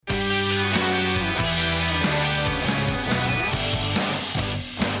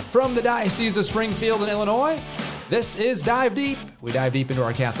From the Diocese of Springfield in Illinois, this is Dive Deep. We dive deep into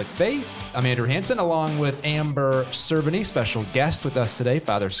our Catholic faith. I'm Andrew Hansen, along with Amber Cerveny, special guest with us today,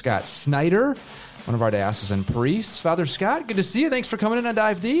 Father Scott Snyder, one of our diocesan priests. Father Scott, good to see you. Thanks for coming in on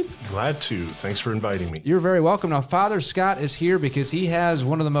Dive Deep. Glad to. Thanks for inviting me. You're very welcome. Now, Father Scott is here because he has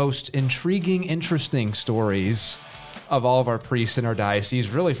one of the most intriguing, interesting stories of all of our priests in our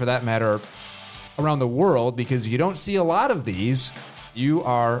diocese, really for that matter, around the world, because you don't see a lot of these. You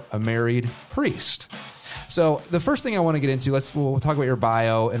are a married priest. So the first thing I want to get into, we'll talk about your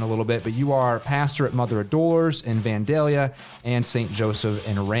bio in a little bit, but you are pastor at Mother of Dolors in Vandalia and St. Joseph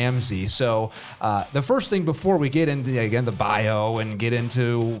in Ramsey. So the first thing before we get into, again, the bio and get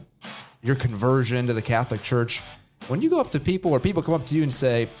into your conversion to the Catholic Church, when you go up to people or people come up to you and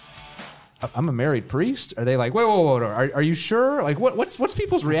say, I'm a married priest, are they like, whoa, are you sure? Like, what's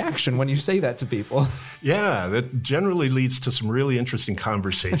people's reaction when you say that to people? Yeah, that generally leads to some really interesting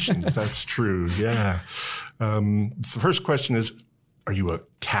conversations. That's true, yeah. The first question is, are you a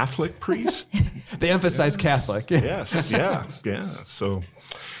Catholic priest? They emphasize Catholic. Yes, yeah. So,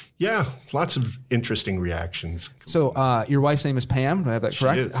 yeah, lots of interesting reactions. So your wife's name is Pam, do I have that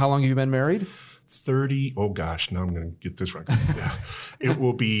correct? She is. How long have you been married? 30, oh gosh, now I'm going to get this wrong. Yeah. It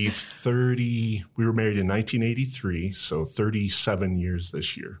will be 30, we were married in 1983, so 37 years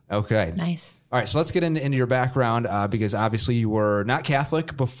this year. Okay. Nice. All right, so let's get into your background because obviously you were not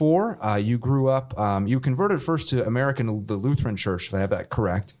Catholic before. You grew up, you converted first to the Lutheran Church, if I have that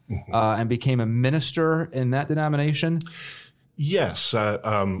correct, and became a minister in that denomination. Yes.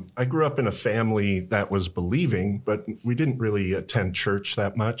 I grew up in a family that was believing, but we didn't really attend church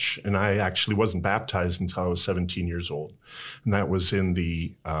that much. And I actually wasn't baptized until I was 17 years old. And that was in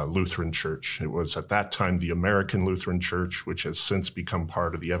the Lutheran Church. It was at that time the American Lutheran Church, which has since become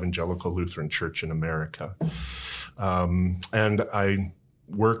part of the Evangelical Lutheran Church in America. And I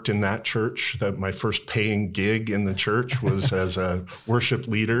worked in that church. My first paying gig in the church was as a worship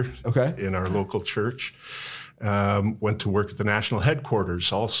leader in our local church. Went to work at the national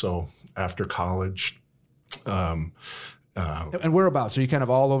headquarters also after college. And whereabouts? Are you kind of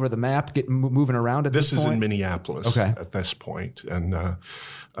all over the map, moving around at this point? This is in Minneapolis at this point. And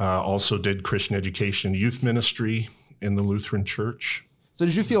also did Christian education and youth ministry in the Lutheran Church. So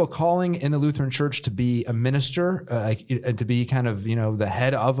did you feel a calling in the Lutheran Church to be a minister, and to be kind of, the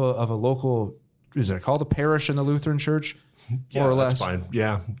head of a local, is it called a parish in the Lutheran Church? Yeah, more or less. That's fine.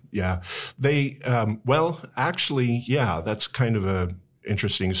 Yeah. They, actually, that's kind of a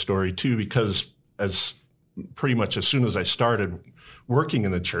interesting story too, because as soon as I started working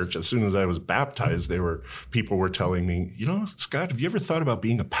in the church, as soon as I was baptized, people were telling me, Scott, have you ever thought about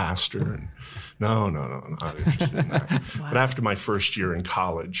being a pastor? And no, not interested in that. Wow. But after my first year in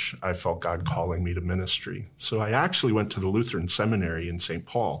college, I felt God calling me to ministry. So I actually went to the Lutheran Seminary in St.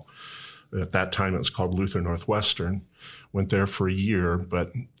 Paul. At that time, it was called Luther Northwestern. Went there for a year,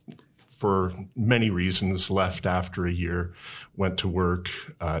 but for many reasons left after a year. Went to work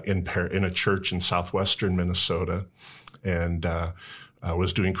in a church in southwestern Minnesota, and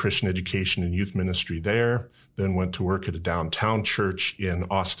was doing Christian education and youth ministry there. Then went to work at a downtown church in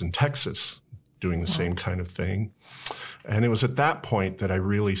Austin, Texas, doing the same kind of thing. And it was at that point that I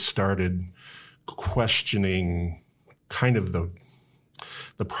really started questioning kind of the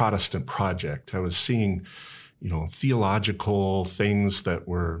Protestant project. I was seeing, theological things that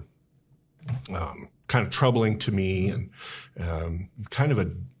were kind of troubling to me and kind of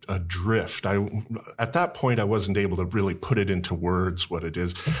a drift. At that point, I wasn't able to really put it into words what it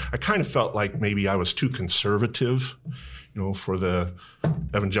is. I kind of felt like maybe I was too conservative, for the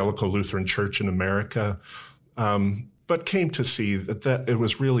Evangelical Lutheran Church in America. But came to see that it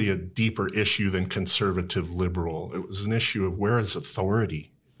was really a deeper issue than conservative liberal. It was an issue of where is authority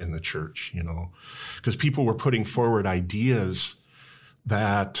in the church, because people were putting forward ideas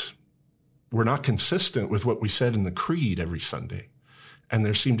that were not consistent with what we said in the creed every Sunday. And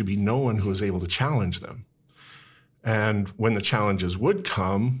there seemed to be no one who was able to challenge them. And when the challenges would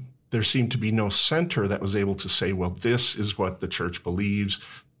come, there seemed to be no center that was able to say, well, this is what the church believes.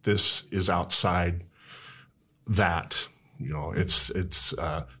 This is outside that, is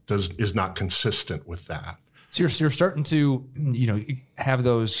not consistent with that. So you're starting to, have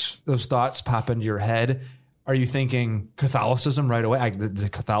those thoughts pop into your head. Are you thinking Catholicism right away? The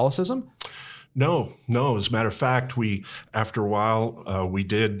Catholicism? No. As a matter of fact, after a while, we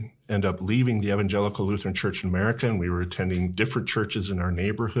did end up leaving the Evangelical Lutheran Church in America, and we were attending different churches in our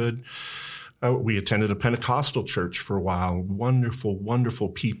neighborhood. We attended a Pentecostal church for a while. Wonderful, wonderful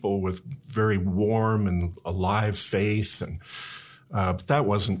people with very warm and alive faith. And But that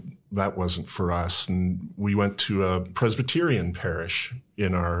wasn't for us. And we went to a Presbyterian parish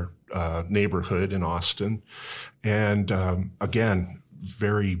in our neighborhood in Austin. And again,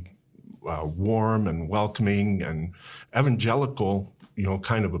 very warm and welcoming and evangelical,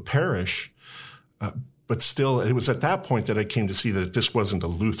 kind of a parish. But still, it was at that point that I came to see that this wasn't a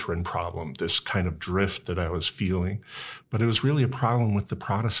Lutheran problem, this kind of drift that I was feeling, but it was really a problem with the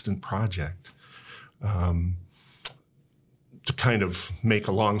Protestant project. To kind of make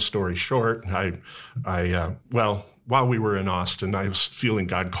a long story short, while we were in Austin, I was feeling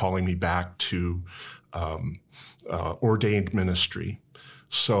God calling me back to ordained ministry.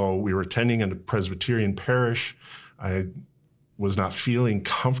 So we were attending a Presbyterian parish. I was not feeling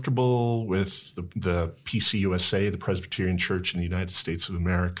comfortable with the PCUSA, the Presbyterian Church in the United States of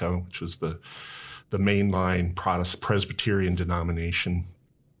America, which was the mainline Protestant Presbyterian denomination.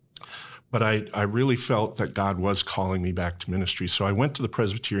 But I really felt that God was calling me back to ministry. So I went to the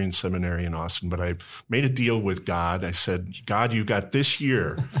Presbyterian Seminary in Austin, but I made a deal with God. I said, God, you got this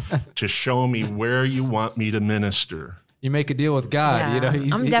year to show me where you want me to minister. You make a deal with God. Yeah,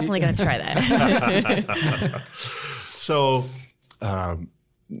 I'm definitely going to try that. So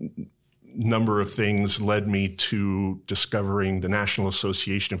number of things led me to discovering the National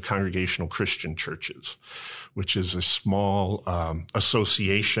Association of Congregational Christian Churches, which is a small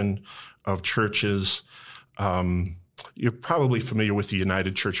association of churches. You're probably familiar with the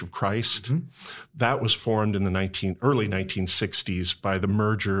United Church of Christ. Mm-hmm. That was formed in the early 1960s by the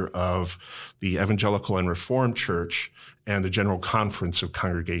merger of the Evangelical and Reformed Church and the General Conference of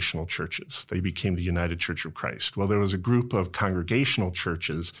Congregational Churches. They became the United Church of Christ. Well, there was a group of congregational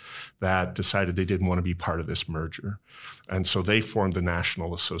churches that decided they didn't want to be part of this merger. And so they formed the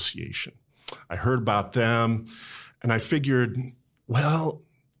National Association. I heard about them and I figured, well,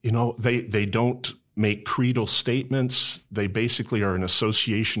 they don't make creedal statements. They basically are an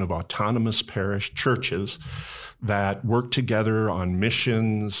association of autonomous parish churches that work together on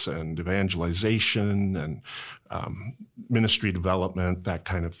missions and evangelization and ministry development, that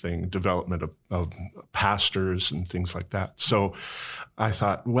kind of thing, development of pastors and things like that. So I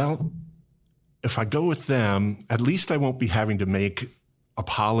thought, well, if I go with them, at least I won't be having to make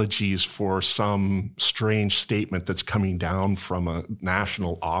apologies for some strange statement that's coming down from a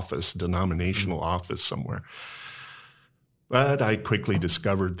national office, denominational office somewhere. But I quickly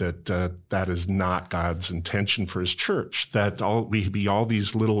discovered that that is not God's intention for his church, that we be all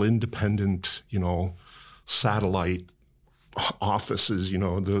these little independent, satellite offices,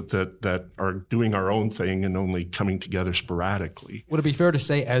 that are doing our own thing and only coming together sporadically. Would it be fair to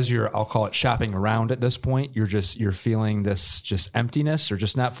say, as you're, I'll call it shopping around at this point, you're feeling this just emptiness or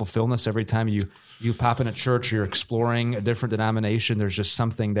just not fulfillment every time you pop in a church, you're exploring a different denomination, there's just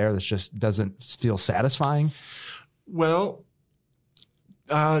something there that just doesn't feel satisfying? Well,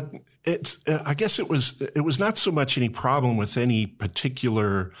 I guess it was not so much any problem with any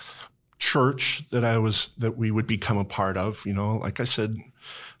particular church that we would become a part of. Like I said,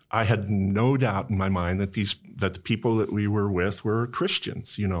 I had no doubt in my mind that the people that we were with were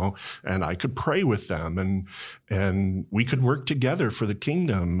Christians, and I could pray with them and we could work together for the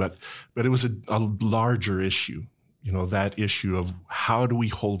kingdom. But it was a larger issue, that issue of how do we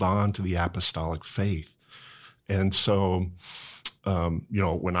hold on to the apostolic faith? And so,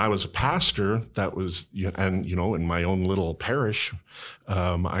 when I was a pastor, that was, in my own little parish,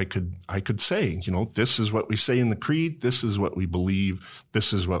 I could say, this is what we say in the creed. This is what we believe.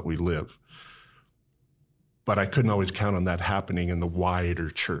 This is what we live. But I couldn't always count on that happening in the wider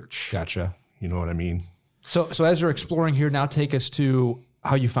church. Gotcha. You know what I mean? So as you're exploring here, now take us to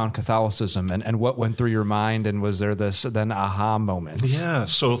how you found Catholicism and what went through your mind, and was there this then aha moment? Yeah.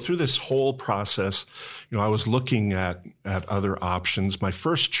 So through this whole process, I was looking at other options. My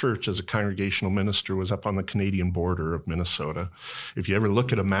first church as a congregational minister was up on the Canadian border of Minnesota. If you ever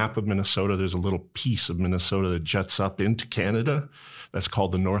look at a map of Minnesota, there's a little piece of Minnesota that juts up into Canada. That's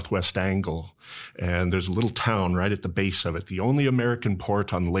called the Northwest Angle. And there's a little town right at the base of it, the only American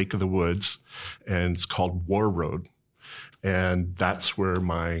port on the Lake of the Woods, and it's called Warroad. And that's where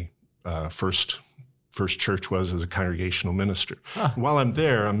my first church was as a congregational minister. Huh. While I'm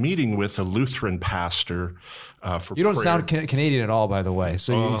there, I'm meeting with a Lutheran pastor for You don't prayer. sound Canadian at all, by the way.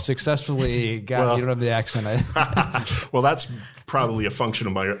 So you successfully got, you don't have the accent. Well, that's probably a function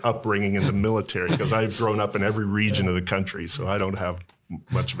of my upbringing in the military, because I've grown up in every region of the country, so I don't have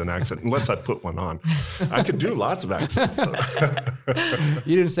much of an accent, unless I put one on. I can do lots of accents. So.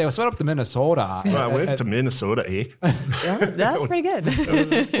 You didn't say, well, so I went up to Minnesota. So I went to Minnesota, eh? Yeah, that's pretty good.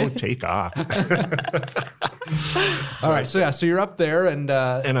 It's going to take off. All right. So you're up there and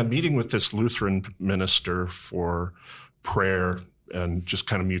I'm meeting with this Lutheran minister for prayer and just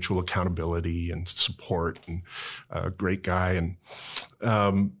kind of mutual accountability and support, and a great guy. And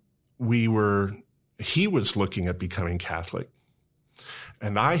he was looking at becoming Catholic,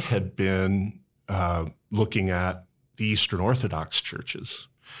 and I had been looking at the Eastern Orthodox churches.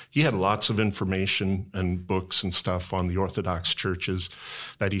 He had lots of information and books and stuff on the Orthodox churches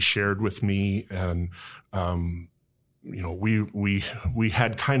that he shared with me, and we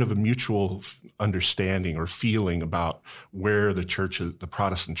had kind of a mutual understanding or feeling about where the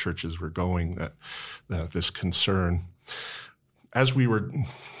Protestant churches were going. That this concern. As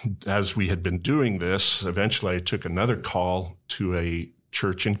we had been doing this, eventually I took another call to a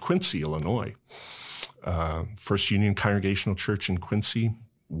church in Quincy, Illinois. First Union Congregational Church in Quincy,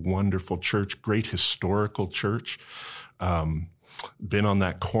 wonderful church, great historical church. Been on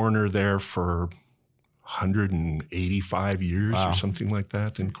that corner there for 185 years or something like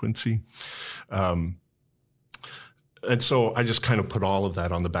that in Quincy. And so I just kind of put all of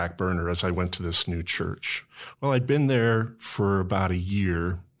that on the back burner as I went to this new church. Well, I'd been there for about a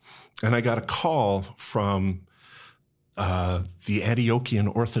year, and I got a call from the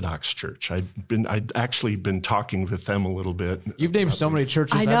Antiochian Orthodox Church. I'd actually been talking with them a little bit. You've named so many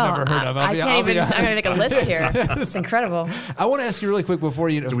churches I know. I've never heard of. I'm going to make a list here. It's incredible. I want to ask you really quick before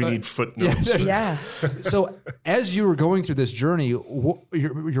you. Do we need footnotes? Yeah. So, as you were going through this journey,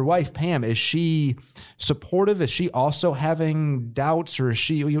 your wife Pam, is she supportive? Is she also having doubts, or is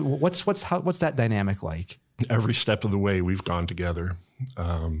she? What's that dynamic like? Every step of the way, we've gone together.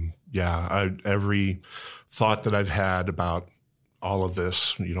 Every thought that I've had about all of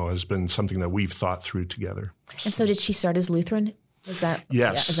this, has been something that we've thought through together. And so did she start as Lutheran? Is that?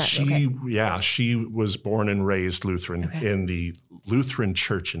 Yes. Okay. She was born and raised Lutheran in the Lutheran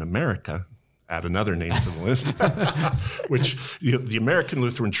Church in America. Add another name to the list, which the American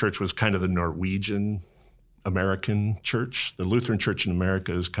Lutheran Church was kind of the Norwegian American church. The Lutheran Church in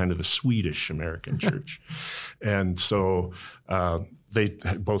America is kind of the Swedish American church. And so they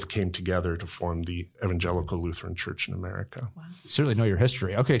both came together to form the Evangelical Lutheran Church in America. Wow. You certainly know your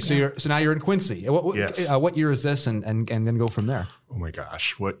history. Okay, so now you're in Quincy. Yes. What year is this, and then go from there? Oh my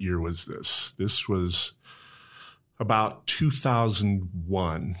gosh, what year was this? This was about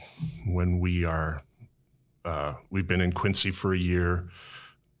 2001 when we've been in Quincy for a year.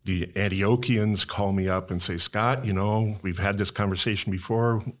 The Antiochians call me up and say, Scott, we've had this conversation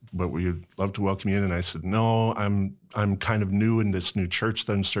before, but we'd love to welcome you in. And I said, no, I'm kind of new in this new church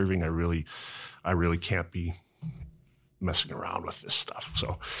that I'm serving. I really can't be messing around with this stuff.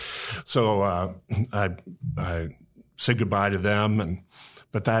 So I said goodbye to them,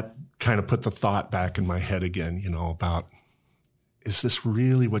 but that kind of put the thought back in my head again, about, is this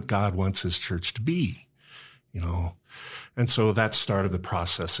really what God wants his church to be? And so that started the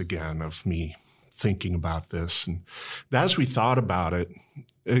process again of me thinking about this. And as we thought about it,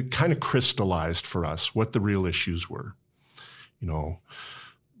 it kind of crystallized for us what the real issues were. The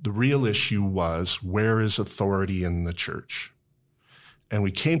real issue was, where is authority in the church? And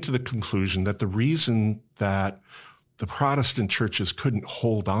we came to the conclusion that the reason that the Protestant churches couldn't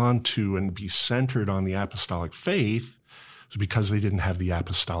hold on to and be centered on the apostolic faith was because they didn't have the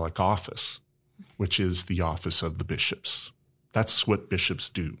apostolic office, which is the office of the bishops. That's what bishops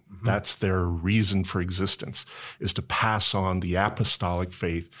do. Mm-hmm. That's their reason for existence, is to pass on the apostolic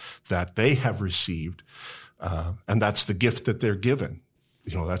faith that they have received. And that's the gift that they're given.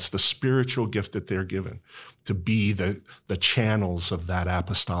 That's the spiritual gift that they're given, to be the channels of that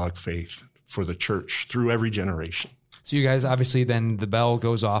apostolic faith for the church through every generation. So you guys, obviously, then the bell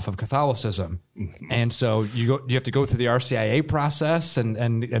goes off of Catholicism, and so you have to go through the RCIA process,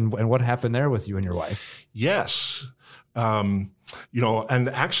 and what happened there with you and your wife? Yes, and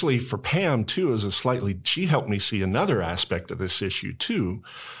actually for Pam too, she helped me see another aspect of this issue too,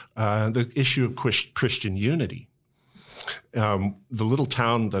 the issue of Christian unity. The little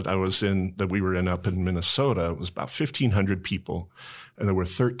town that we were in up in Minnesota, was about 1,500 people, and there were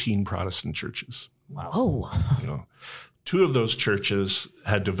 13 Protestant churches. Wow. Two of those churches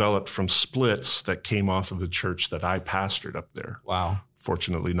had developed from splits that came off of the church that I pastored up there. Wow.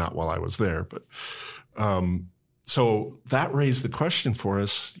 Fortunately, not while I was there, but so that raised the question for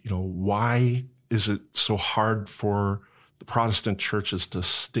us, why is it so hard for the Protestant churches to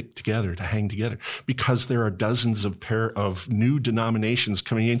stick together, to hang together? Because there are dozens of new denominations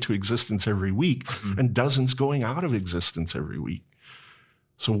coming into existence every week, and dozens going out of existence every week.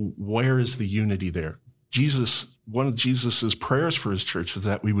 So where is the unity there? One of Jesus's prayers for his church was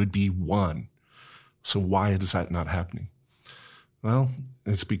that we would be one. So why is that not happening? Well,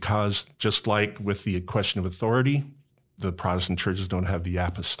 it's because, just like with the question of authority, the Protestant churches don't have the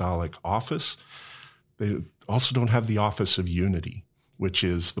apostolic office. also don't have the office of unity, which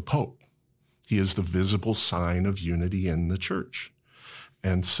is the Pope. He is the visible sign of unity in the church.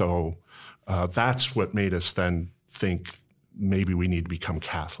 And so that's what made us then think maybe we need to become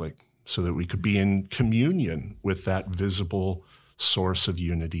Catholic so that we could be in communion with that visible source of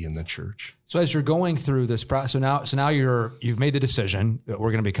unity in the church. So as you're going through this process, so now you've made the decision that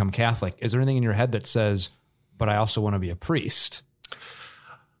we're going to become Catholic. Is there anything in your head that says, but I also want to be a priest?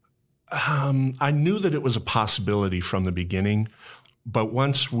 I knew that it was a possibility from the beginning, but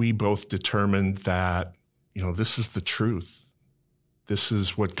once we both determined that, this is the truth, this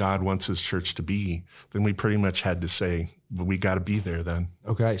is what God wants his church to be, then we pretty much had to say, well, we got to be there then.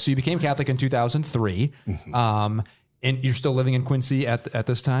 Okay. So you became Catholic in 2003. Mm-hmm. And you're still living in Quincy at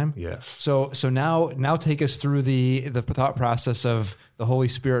this time? Yes. So now take us through the thought process of the Holy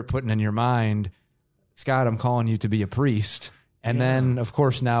Spirit putting in your mind, Scott, I'm calling you to be a priest. And then, of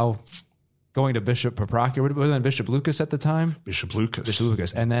course, now going to Bishop Proctor, was it Bishop Lucas at the time? Bishop Lucas. Bishop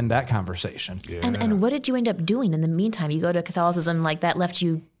Lucas. And then that conversation. Yeah. And what did you end up doing in the meantime? You go to Catholicism, like that left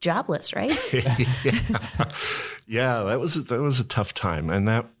you jobless, right? Yeah, that was a tough time. And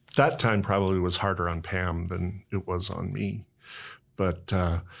that time probably was harder on Pam than it was on me. But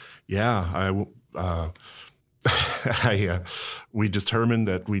we determined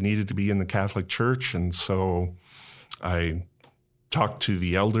that we needed to be in the Catholic Church. And so I talked to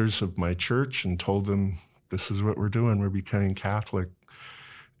the elders of my church and told them, this is what we're doing. We're becoming Catholic.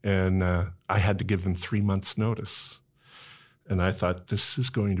 And I had to give them 3 months notice. And I thought, this is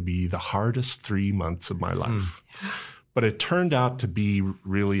going to be the hardest 3 months of my life. But it turned out to be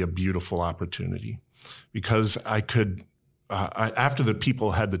really a beautiful opportunity because I could, after the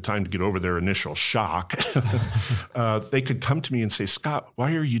people had the time to get over their initial shock, they could come to me and say, Scott,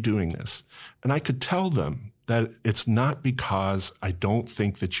 why are you doing this? And I could tell them that it's not because I don't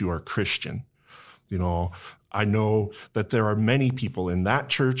think that you are Christian. I know that there are many people in that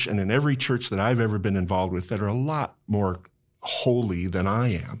church and in every church that I've ever been involved with that are a lot more holy than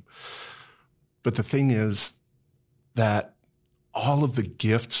I am. But the thing is that all of the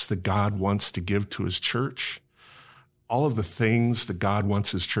gifts that God wants to give to his church, all of the things that God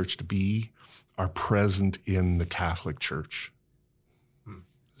wants his church to be, are present in the Catholic Church.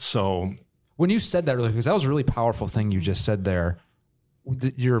 So when you said that earlier, because that was a really powerful thing you just said there,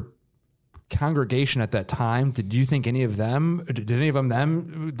 your congregation at that time, did you think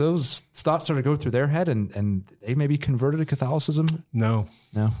those thoughts started to go through their head and they maybe converted to Catholicism? No.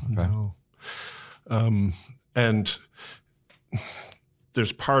 Okay. No. And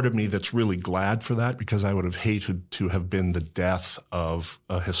there's part of me that's really glad for that because I would have hated to have been the death of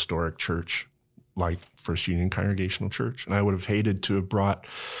a historic church like First Union Congregational Church. And I would have hated to have brought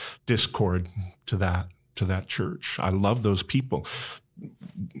discord to that church. I love those people.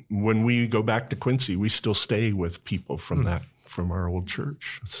 When we go back to Quincy, we still stay with people from our old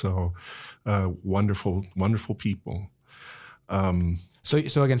church. So wonderful, wonderful people. So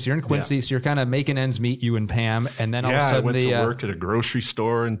again, so you're in Quincy, so you're kind of making ends meet, you and Pam, and then all of a sudden I went to work at a grocery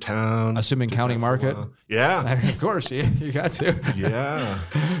store in town. Assuming County Market? Yeah. Of course, you got to. Yeah.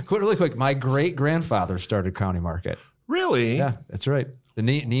 Really quick, my great-grandfather started County Market. Really? Yeah, that's right. The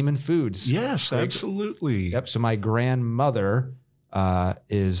Neiman Foods. Yes, absolutely. Yep, so my grandmother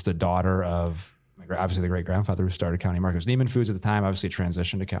is the daughter of obviously the great-grandfather who started County Market. It was Neiman Foods at the time, obviously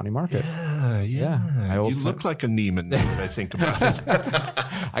transitioned to County Market. Yeah. You look like a Neiman now that I think about it.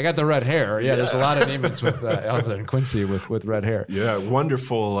 I got the red hair. Yeah, there's a lot of Neimans with in Quincy with red hair. Yeah,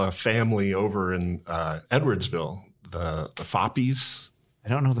 wonderful family over in Edwardsville, the Foppies. I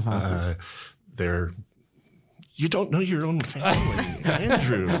don't know the Foppies. You don't know your own family,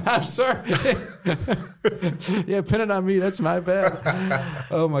 Andrew. I'm sorry. Yeah, pin it on me. That's my bad.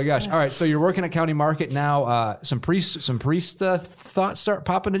 Oh my gosh. All right. So you're working at County Market now. Some priest thoughts start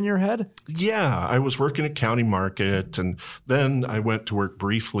popping in your head. Yeah, I was working at County Market, and then I went to work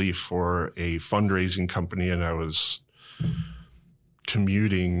briefly for a fundraising company, and I was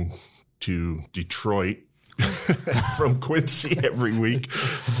commuting to Detroit from Quincy every week.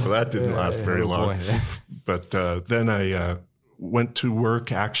 So that didn't last very long. But then I went to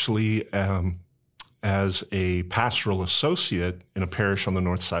work actually as a pastoral associate in a parish on the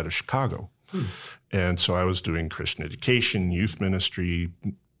north side of Chicago. And so I was doing Christian education, youth ministry,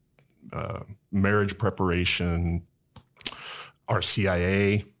 marriage preparation,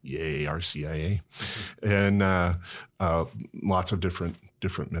 RCIA, yay, RCIA, and lots of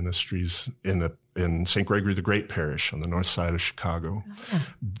different ministries in St. Gregory the Great Parish on the north side of Chicago.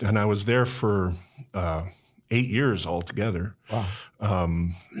 And I was there for 8 years altogether. Wow.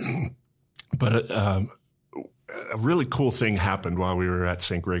 But a really cool thing happened while we were at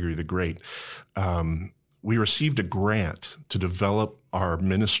St. Gregory the Great. we received a grant to develop our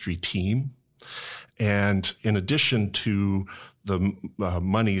ministry team. And in addition to the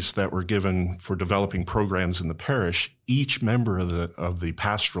monies that were given for developing programs in the parish, each member of the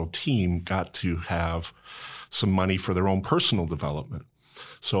pastoral team got to have some money for their own personal development.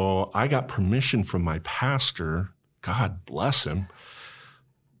 So I got permission from my pastor, God bless him,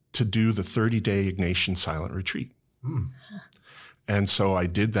 to do the 30-day Ignatian Silent Retreat. And so I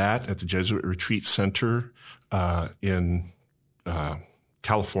did that at the Jesuit Retreat Center in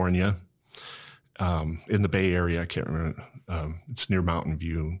California, in the Bay Area. I can't remember. It's near Mountain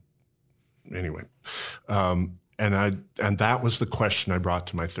View. Anyway, and that was the question I brought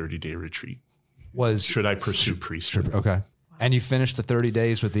to my 30-day retreat. Should I pursue priesthood? Okay. And you finished the 30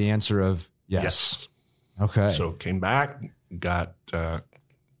 days with the answer of yes. Yes. Okay. So came back, got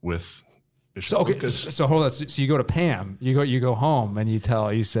with Bishop Lucas. So hold on. So you go to Pam. You go home and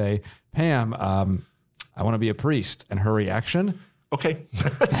you say, Pam, I want to be a priest. And her reaction? Okay.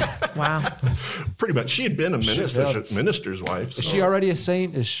 Wow. Pretty much. She had been a minister's wife. So. Is she already a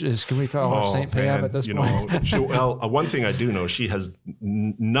saint? Can we call her Saint Pam at this point? One thing I do know, she has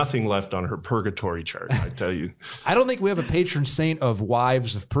nothing left on her purgatory chart, I tell you. I don't think we have a patron saint of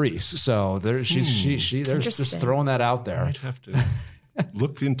wives of priests. So there's just throwing that out there. I'd have to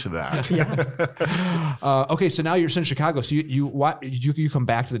look into that. Okay, so now you're in Chicago. So you come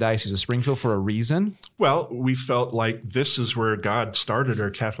back to the Diocese of Springfield for a reason? Well, we felt like this is where God started our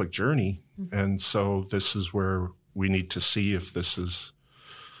Catholic journey. And so this is where we need to see if this is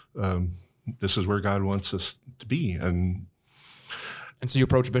where God wants us to be. And so you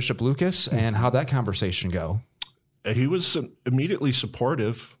approached Bishop Lucas, and how'd that conversation go? He was immediately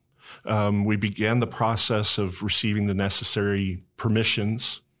supportive. We began the process of receiving the necessary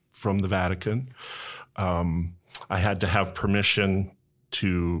permissions from the Vatican. I had to have permission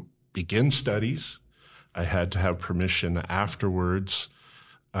to begin studies. I had to have permission afterwards,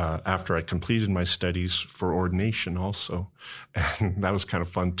 after I completed my studies, for ordination also. And that was kind of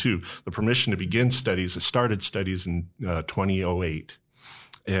fun too. The permission to begin studies, I started studies in 2008.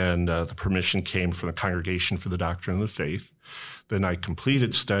 And the permission came from the Congregation for the Doctrine of the Faith. Then I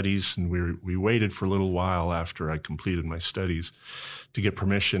completed studies, and we waited for a little while after I completed my studies to get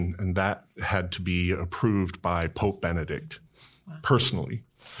permission, and that had to be approved by Pope Benedict personally.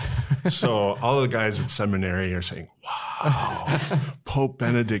 So all the guys at seminary are saying, wow, Pope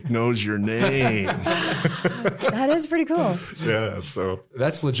Benedict knows your name. That is pretty cool. Yeah, so.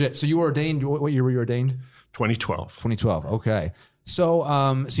 That's legit. So you were ordained, what year were you ordained? 2012. 2012, okay.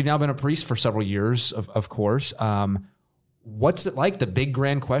 So you've now been a priest for several years, of course. What's it like? The big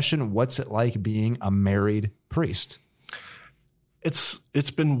grand question, what's it like being a married priest?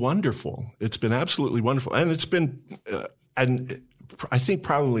 It's been wonderful. It's been absolutely wonderful. And it's been, and I think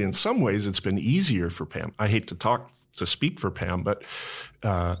probably in some ways it's been easier for Pam. I hate to speak for Pam, but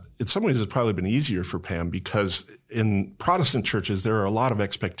in some ways it's probably been easier for Pam because in Protestant churches, there are a lot of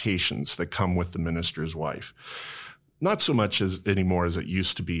expectations that come with the minister's wife. Not so much as anymore as it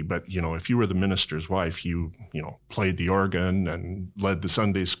used to be, but, if you were the minister's wife, you played the organ and led the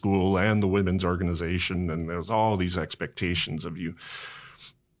Sunday school and the women's organization, and there's all these expectations of you.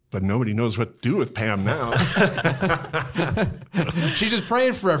 But nobody knows what to do with Pam now. She's just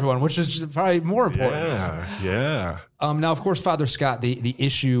praying for everyone, which is probably more important. Yeah. Now, of course, Father Scott, the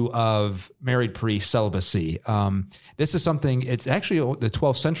issue of married priest celibacy. This is something, it's actually the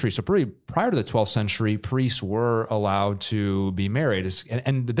 12th century. So pretty prior to the 12th century, priests were allowed to be married.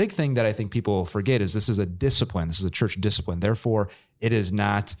 And the big thing that I think people forget is this is a discipline. This is a church discipline. Therefore, it is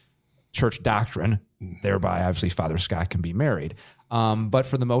not church doctrine. Thereby, obviously, Father Scott can be married. But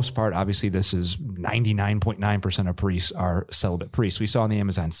for the most part, obviously, this is 99.9% of priests are celibate priests. We saw in the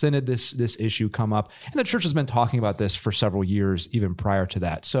Amazon Synod this issue come up, and the church has been talking about this for several years, even prior to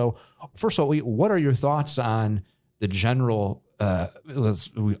that. So, first of all, what are your thoughts on the general a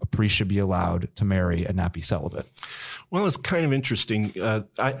priest should be allowed to marry and not be celibate? Well, it's kind of interesting.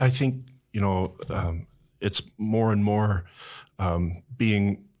 I think it's more and more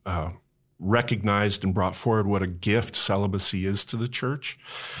being recognized and brought forward what a gift celibacy is to the church.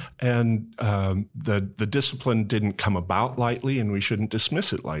 And the discipline didn't come about lightly, and we shouldn't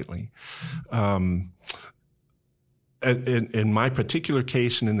dismiss it lightly. In my particular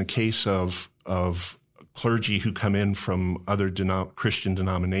case, and in the case of clergy who come in from other Christian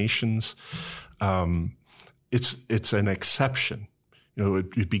denominations, it's an exception.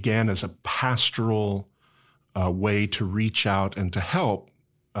 It began as a pastoral way to reach out and to help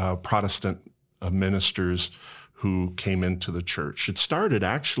Protestant ministers who came into the church. It started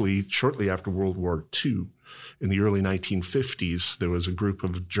actually shortly after World War II. In the early 1950s, there was a group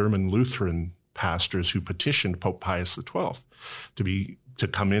of German Lutheran pastors who petitioned Pope Pius XII to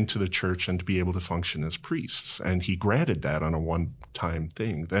come into the church and to be able to function as priests. And he granted that on a one-time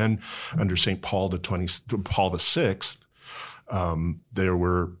thing. Then under St. Paul VI, there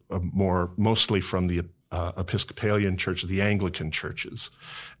were mostly from the Episcopalian church, the Anglican churches.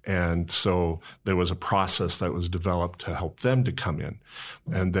 And so there was a process that was developed to help them to come in.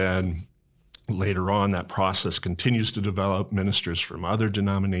 And then later on, that process continues to develop. Ministers from other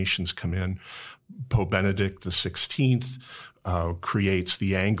denominations come in. Pope Benedict XVI creates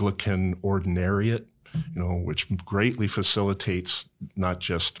the Anglican Ordinariate, which greatly facilitates not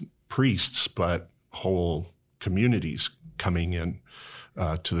just priests, but whole communities coming in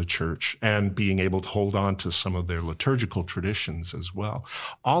to the church and being able to hold on to some of their liturgical traditions as well.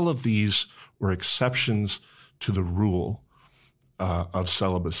 All of these were exceptions to the rule of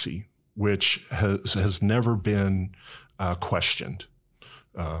celibacy, which has never been questioned.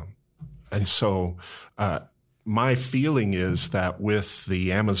 And so my feeling is that with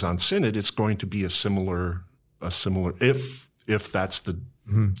the Amazon Synod, it's going to be a similar, if that's the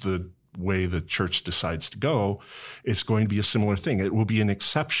way the church decides to go, it's going to be a similar thing. It will be an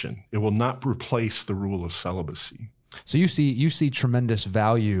exception. It will not replace the rule of celibacy. So you see tremendous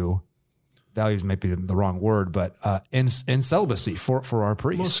values might be the wrong word, but in celibacy for our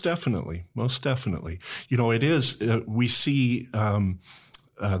priests. Most definitely. It is, we see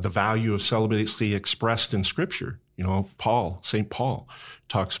the value of celibacy expressed in Scripture. St. Paul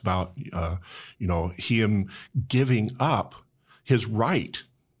talks about, him giving up his right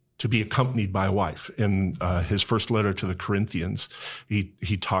to be accompanied by a wife. In his first letter to the Corinthians,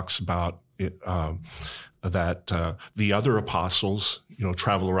 he talks about it, that the other apostles,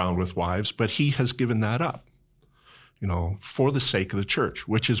 travel around with wives, but he has given that up, for the sake of the church,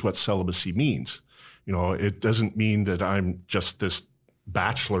 which is what celibacy means. It doesn't mean that I'm just this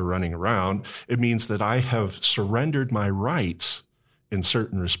bachelor running around. It means that I have surrendered my rights in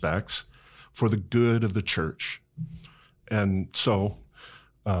certain respects for the good of the church. And so,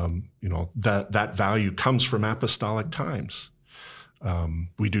 that value comes from apostolic times.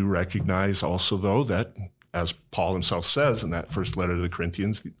 We do recognize also, though, that as Paul himself says in that first letter to the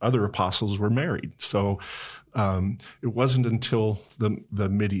Corinthians, the other apostles were married. So it wasn't until the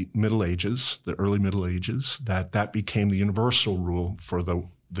Middle Ages, the early Middle Ages, that became the universal rule for the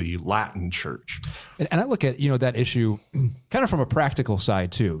Latin church. And I look at, that issue kind of from a practical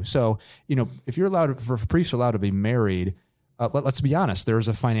side too. So, if you're if priests are allowed to be married, let's be honest, there's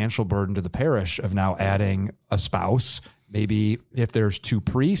a financial burden to the parish of now adding a spouse. Maybe if there's two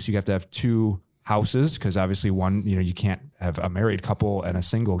priests, you have to have two houses, because obviously one, you can't have a married couple and a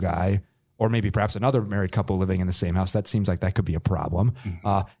single guy, or maybe perhaps another married couple living in the same house. That seems like that could be a problem.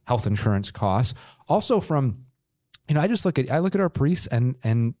 Health insurance costs. Also from, I look at our priests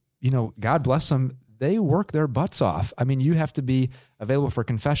and God bless them, they work their butts off. I mean, you have to be available for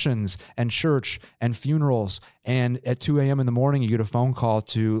confessions and church and funerals. And at 2 a.m. in the morning, you get a phone call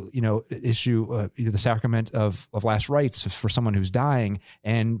to, issue the sacrament of last rites for someone who's dying,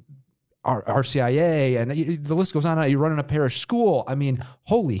 and RCIA, and the list goes on. You're running a parish school. I mean,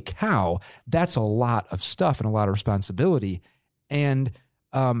 holy cow, that's a lot of stuff and a lot of responsibility. And,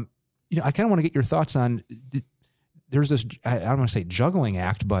 I kind of want to get your thoughts on, there's this, I don't want to say juggling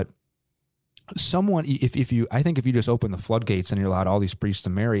act, but someone, I think if you just open the floodgates and you're allowed all these priests to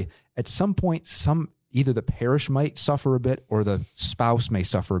marry, at some point, either the parish might suffer a bit or the spouse may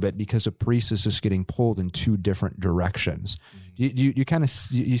suffer a bit, because a priest is just getting pulled in two different directions. You kind of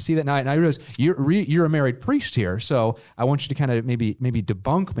you see that now. And I realize you're a married priest here, so I want you to kind of maybe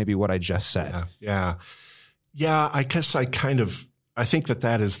debunk maybe what I just said. Yeah. I guess I think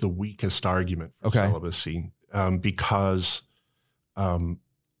that is the weakest argument for celibacy, because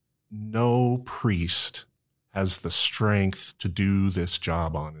no priest has the strength to do this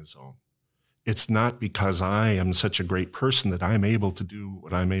job on his own. It's not because I am such a great person that I'm able to do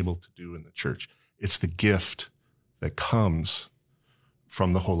what I'm able to do in the church. It's the gift that comes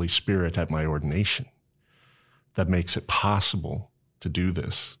from the Holy Spirit at my ordination that makes it possible to do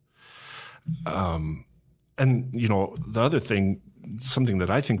this. And, the other thing, something that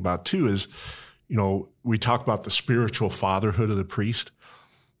I think about too is, we talk about the spiritual fatherhood of the priest.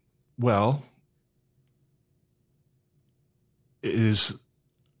 Well,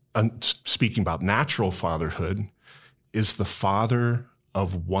 speaking about natural fatherhood, is the father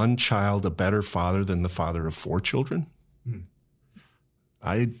of one child a better father than the father of 4 children?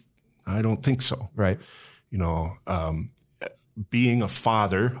 I don't think so. Right. Being a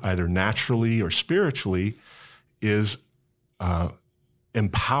father, either naturally or spiritually, is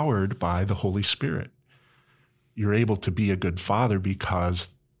empowered by the Holy Spirit. You're able to be a good father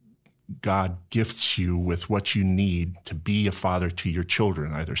because God gifts you with what you need to be a father to your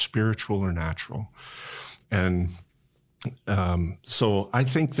children, either spiritual or natural. And so I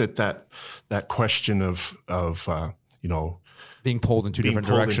think that question of being pulled in two different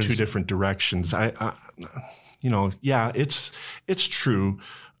directions. It's true.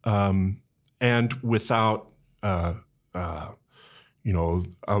 And without, a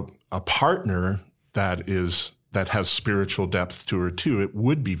partner that has spiritual depth to her too, it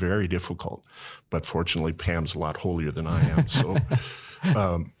would be very difficult. But fortunately, Pam's a lot holier than I am. So,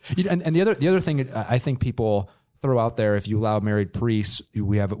 and the other thing I think people throw out there, if you allow married priests,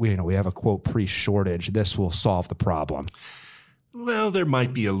 we have a quote priest shortage. This will solve the problem. Well, there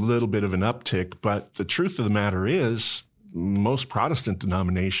might be a little bit of an uptick, but the truth of the matter is most Protestant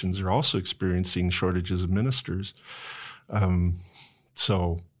denominations are also experiencing shortages of ministers.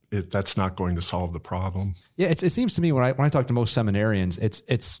 So that's not going to solve the problem. Yeah, it seems to me when I talk to most seminarians,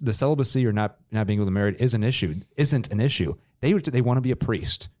 it's the celibacy or not being able to marry isn't an issue. They want to be a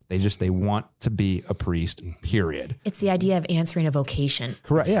priest. They want to be a priest, period. It's the idea of answering a vocation.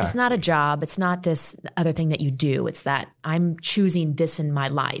 Correct. Yeah. It's not a job. It's not this other thing that you do. It's that I'm choosing this in my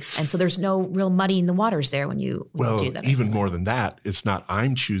life. And so there's no real muddying the waters there when you do that. Even more than that, it's not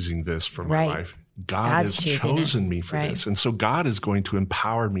I'm choosing this for my life. God's has chosen me for this. And so God is going to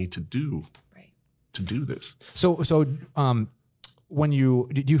empower me to do this. So do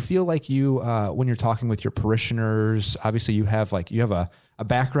you feel like when you're talking with your parishioners, obviously you have a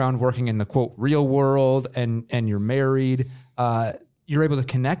background working in the quote real world and you're married, you're able to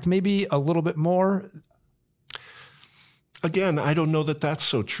connect maybe a little bit more? Again, I don't know that that's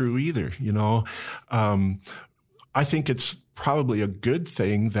so true either. I think it's probably a good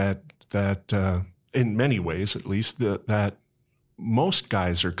thing that in many ways, at least, that most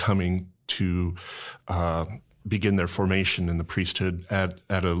guys are coming to begin their formation in the priesthood at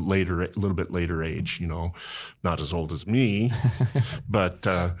a little bit later age. Not as old as me, but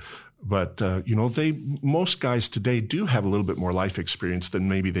most guys today do have a little bit more life experience than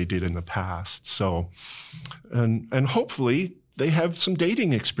maybe they did in the past. So, and hopefully they have some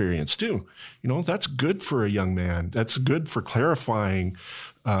dating experience too. That's good for a young man. That's good for clarifying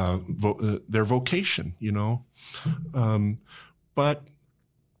their vocation.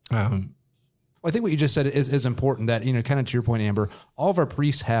 I think what you just said is important, that, kind of to your point, Amber, all of our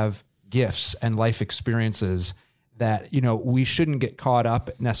priests have gifts and life experiences that, we shouldn't get caught up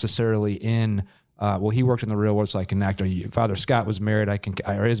necessarily in, he worked in the real world, so I connect, or Father Scott was married,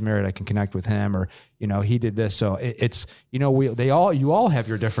 is married, I can connect with him, or, he did this. So it's, you all have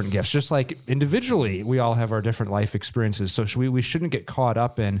your different gifts, just like individually, we all have our different life experiences. So we shouldn't get caught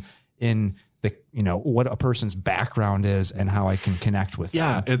up in the, what a person's background is and how I can connect with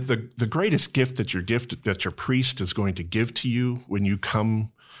them. Yeah. The greatest gift that your priest is going to give to you when you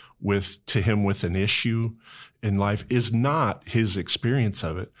come to him with an issue in life is not his experience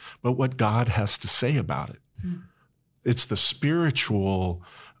of it, but what God has to say about it. Mm. It's the spiritual,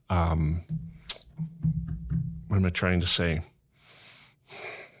 what am I trying to say?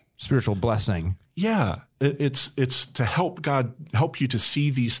 Spiritual blessing. Yeah. It's to help you to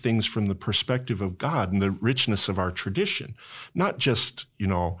see these things from the perspective of God and the richness of our tradition. Not just,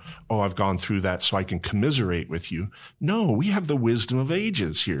 I've gone through that so I can commiserate with you. No, we have the wisdom of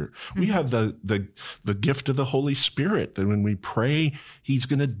ages here. Mm-hmm. We have the gift of the Holy Spirit, that when we pray, he's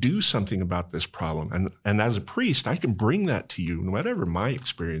going to do something about this problem. And as a priest, I can bring that to you in whatever my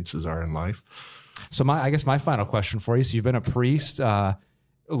experiences are in life. So I guess my final question for you, so you've been a priest,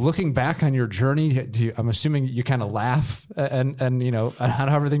 looking back on your journey, I'm assuming you kind of laugh and on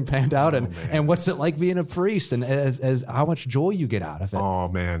how everything panned out, and what's it like being a priest, and as how much joy you get out of it. Oh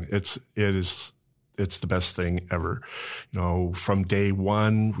man, it's the best thing ever. From day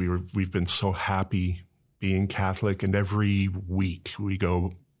one, we've been so happy being Catholic, and every week we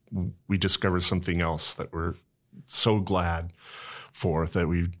discover something else that we're so glad for, that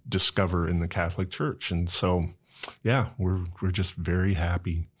we discover in the Catholic Church, and so. Yeah, we're just very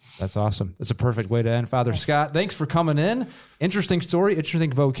happy. That's awesome. That's a perfect way to end. Father Scott, thanks for coming in. Interesting story,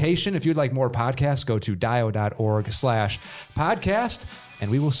 interesting vocation. If you'd like more podcasts, go to dio.org/podcast, and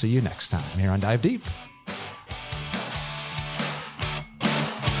we will see you next time here on Dive Deep.